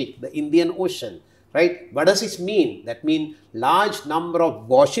Pacific, the Indian Ocean, right? What does it mean? That means large number of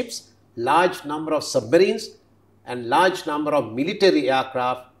warships, large number of submarines, and large number of military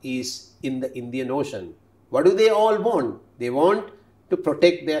aircraft is in the Indian Ocean. What do they all want? They want to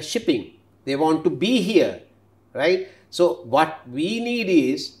protect their shipping. They want to be here, right? So what we need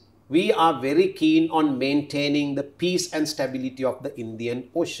is, we are very keen on maintaining the peace and stability of the Indian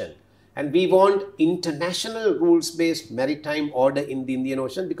Ocean. And we want international rules-based maritime order in the Indian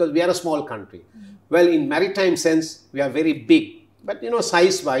Ocean because we are a small country. Well, in maritime sense, we are very big. But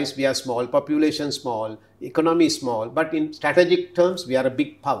size-wise, we are small, population small, economy small. But in strategic terms, we are a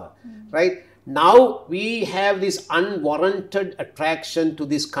big power, right? Now, we have this unwarranted attraction to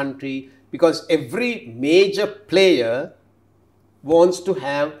this country because every major player wants to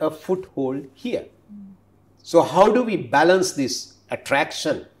have a foothold here. So how do we balance this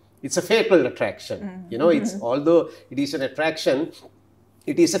attraction? It's a fatal attraction. It's, although it is an attraction,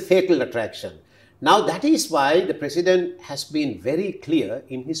 it is a fatal attraction. Now that is why the president has been very clear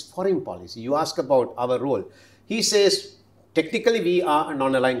in his foreign policy. You ask about our role. He says, technically we are a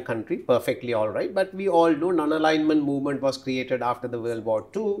non-aligned country, perfectly all right, but we all know non-alignment movement was created after the World War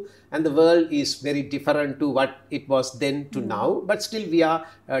II, and the world is very different to what it was then to now, but still we are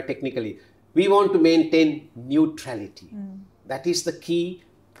technically. We want to maintain neutrality. That is the key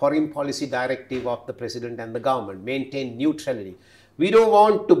foreign policy directive of the president and the government, maintain neutrality. We don't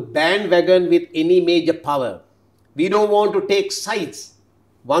want to bandwagon with any major power. We don't want to take sides,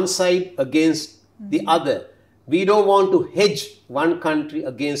 one side against the other. We don't want to hedge one country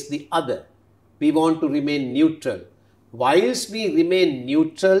against the other. We want to remain neutral. Whilst we remain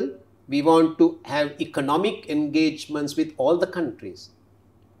neutral, we want to have economic engagements with all the countries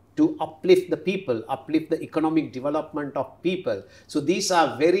to uplift the people, uplift the economic development of people. So these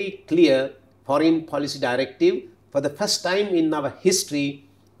are very clear foreign policy directive. For the first time in our history,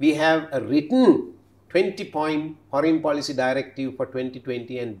 we have a written 20-point foreign policy directive for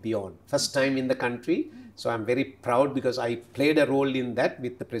 2020 and beyond. First time in the country. So I'm very proud because I played a role in that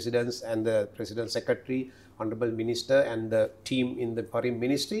with the presidents and the president's secretary, honorable minister, and the team in the foreign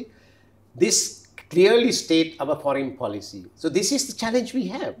ministry. This clearly states our foreign policy. So this is the challenge we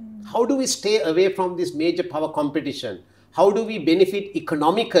have. How do we stay away from this major power competition? How do we benefit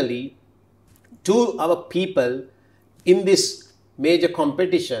economically to our people in this major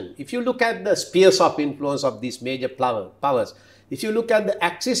competition? If you look at the spheres of influence of these major powers, if you look at the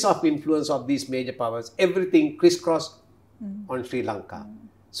axis of influence of these major powers, everything crisscross on Sri Lanka.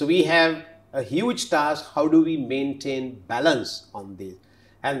 So we have a huge task. How do we maintain balance on this?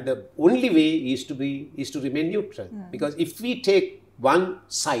 And the only way is to remain neutral. Because if we take one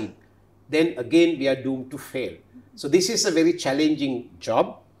side, then again we are doomed to fail. So this is a very challenging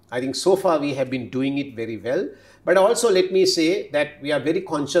job. I think so far we have been doing it very well. But also let me say that we are very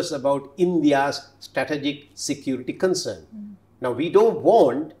conscious about India's strategic security concern. Now we don't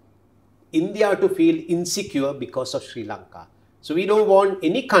want India to feel insecure because of Sri Lanka. So we don't want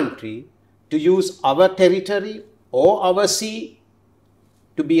any country to use our territory or our sea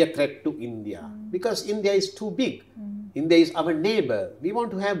to be a threat to India, because India is too big. India is our neighbor. We want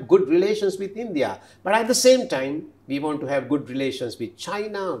to have good relations with India, but at the same time, we want to have good relations with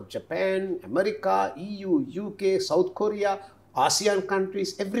China, Japan, America, EU, UK, South Korea, ASEAN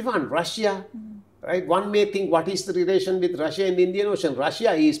countries, everyone, Russia, right? One may think, what is the relation with Russia and the Indian Ocean?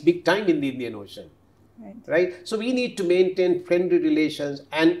 Russia is big time in the Indian Ocean, right? So we need to maintain friendly relations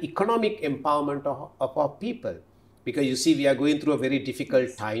and economic empowerment of our people. Because you see, we are going through a very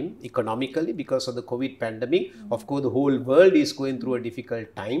difficult time economically because of the COVID pandemic. Of course, the whole world is going through a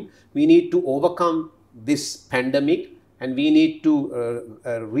difficult time. We need to overcome this pandemic and we need to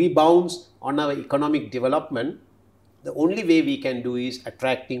rebound on our economic development. The only way we can do is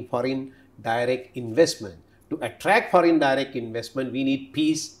attracting foreign direct investment. To attract foreign direct investment, we need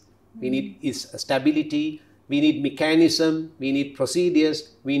peace, we need stability, we need mechanism, we need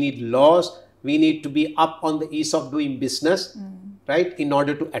procedures, we need laws. We need to be up on the ease of doing business, right, in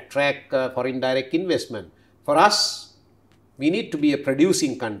order to attract foreign direct investment. For us, we need to be a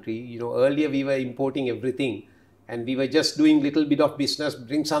producing country. You know, earlier we were importing everything and we were just doing little bit of business,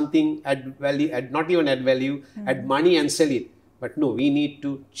 bring something, add value, not even add value, add money and sell it. But no, we need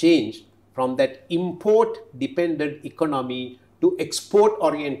to change from that import-dependent economy to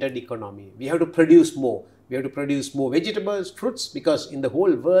export-oriented economy. We have to produce more. We have to produce more vegetables, fruits, because in the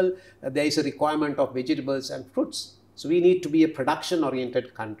whole world, there is a requirement of vegetables and fruits. So we need to be a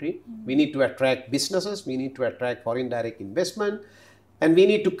production-oriented country. We need to attract businesses. We need to attract foreign direct investment. And we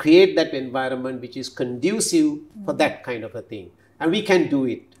need to create that environment which is conducive for that kind of a thing. And we can do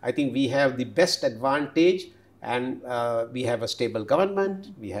it. I think we have the best advantage, and we have a stable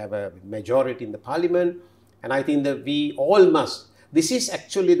government. We have a majority in the parliament. And I think that we all must. This is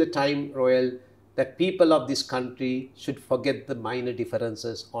actually the time, Royal, that people of this country should forget the minor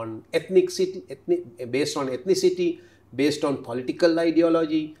differences on based on ethnicity, based on political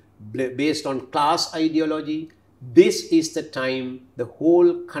ideology, based on class ideology. This is the time the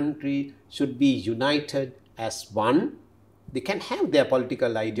whole country should be united as one. They can have their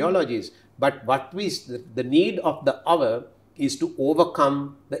political ideologies, but the need of the hour is to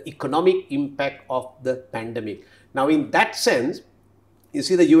overcome the economic impact of the pandemic. Now, in that sense, you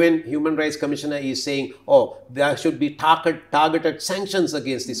see, the UN Human Rights Commissioner is saying, oh, there should be targeted sanctions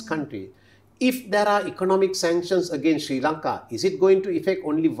against this country. If there are economic sanctions against Sri Lanka, is it going to affect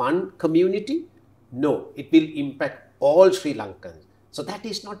only one community? No, it will impact all Sri Lankans. So that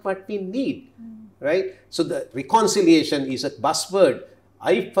is not what we need, right? So the reconciliation is a buzzword.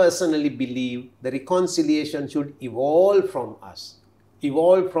 I personally believe the reconciliation should evolve from us,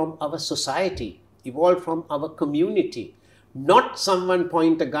 evolve from our society, evolve from our community. Not someone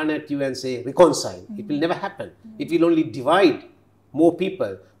point a gun at you and say, reconcile. It will never happen. It will only divide more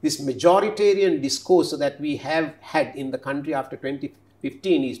people. This majoritarian discourse that we have had in the country after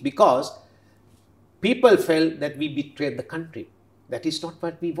 2015 is because people felt that we betrayed the country. That is not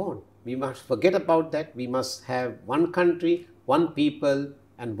what we want. We must forget about that. We must have one country, one people,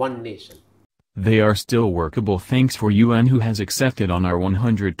 and one nation. They are still workable thanks for UN, who has accepted on our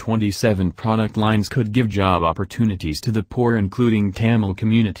 127 product lines could give job opportunities to the poor, including Tamil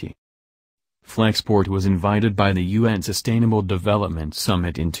community. Flexport was invited by the UN Sustainable Development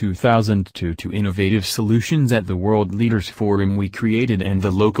Summit in 2002 to innovative solutions at the World Leaders Forum we created, and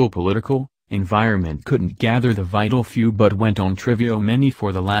the local political environment couldn't gather the vital few but went on trivial many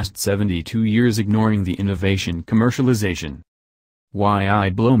for the last 72 years, ignoring the innovation commercialization. Why I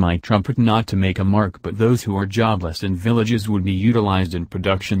blow my trumpet not to make a mark, but those who are jobless in villages would be utilized in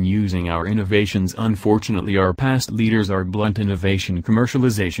production using our innovations. Unfortunately, our past leaders are blunt innovation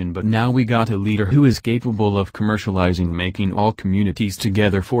commercialization, but now we got a leader who is capable of commercializing, making all communities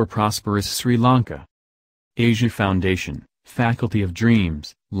together for prosperous Sri Lanka. Asia Foundation, Faculty of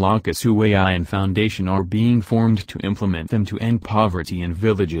Dreams, Lanka Suwai and Foundation are being formed to implement them to end poverty in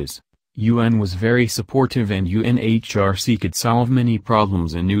villages. UN was very supportive, and UNHRC could solve many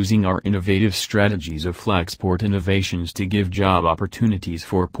problems in using our innovative strategies of Flexport innovations to give job opportunities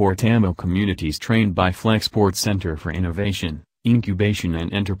for poor Tamil communities trained by Flexport Center for Innovation, Incubation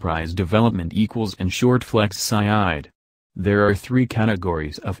and Enterprise Development equals in short Flexcide. There are three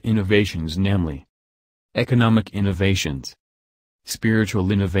categories of innovations, namely economic innovations, spiritual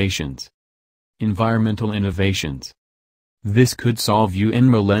innovations, environmental innovations. This could solve UN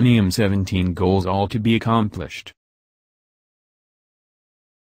Millennium 17 goals all to be accomplished.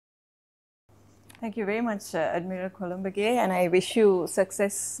 Thank you very much, Admiral Columbage, and I wish you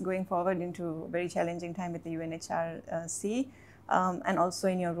success going forward into a very challenging time with the UNHRC, and also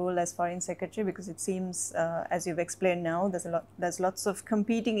in your role as Foreign Secretary, because it seems, as you've explained now, there's lots of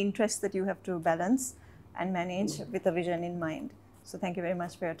competing interests that you have to balance and manage with a vision in mind. So thank you very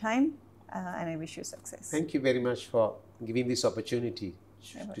much for your time, and I wish you success. Thank you very much for giving this opportunity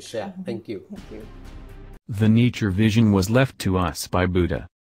to share. Thank you. Thank you. The nature vision was left to us by Buddha.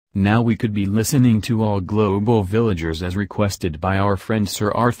 Now we could be listening to all global villagers as requested by our friend Sir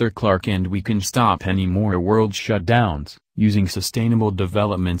Arthur Clarke, and we can stop any more world shutdowns, using sustainable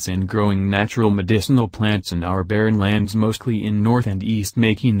developments and growing natural medicinal plants in our barren lands, mostly in north and east,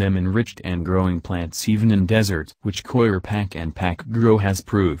 making them enriched and growing plants even in deserts, which Koyer Pak and Pak Grow has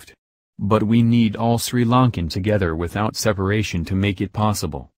proved. But we need all Sri Lankan together without separation to make it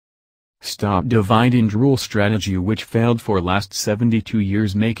possible. Stop divide and rule strategy, which failed for last 72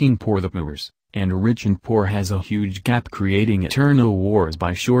 years, making poor the poor's, and rich and poor has a huge gap, creating eternal wars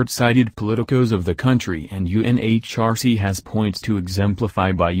by short-sighted politicos of the country, and UNHRC has points to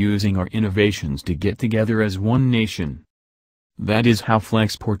exemplify by using our innovations to get together as one nation. That is how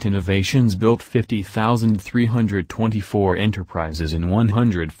Flexport Innovations built 50,324 enterprises in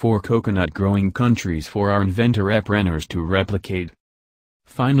 104 coconut-growing countries for our inventor-epreneurs to replicate.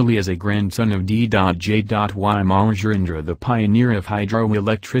 Finally, as a grandson of D.J. Maharajendra, the pioneer of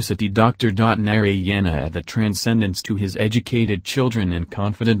hydroelectricity, Dr. Narayana had the transcendence to his educated children, and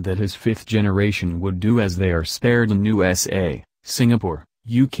confident that his fifth generation would do as they are spared in USA, Singapore,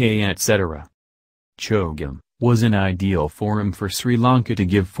 UK, etc. Chogam was an ideal forum for Sri Lanka to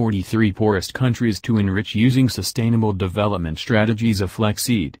give 43 poorest countries to enrich using sustainable development strategies of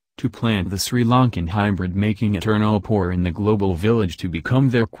Flexseed, to plant the Sri Lankan hybrid, making eternal poor in the global village to become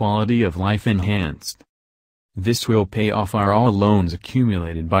their quality of life enhanced. This will pay off our all loans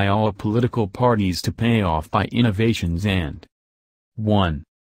accumulated by all political parties to pay off by innovations and 1.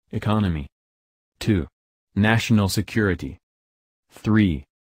 Economy. 2. National security. 3.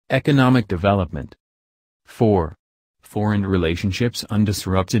 Economic development. 4. Foreign relationships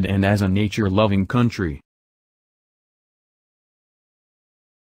undisrupted and as a nature-loving country.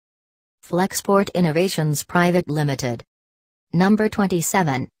 Flexport Innovations Private Limited. Number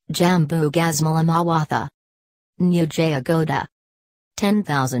 27, Jambu Gasmalamawatha. New Jayagoda.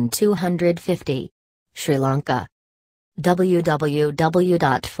 10,250. Sri Lanka.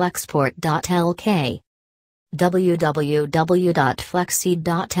 www.flexport.lk.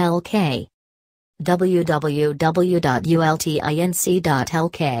 www.flexseed.lk.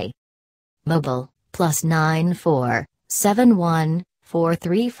 www.ultinc.lk. Mobile, +94 71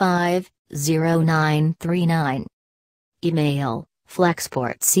 435 0939. Email,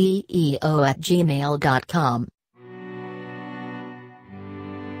 flexportceo@gmail.com.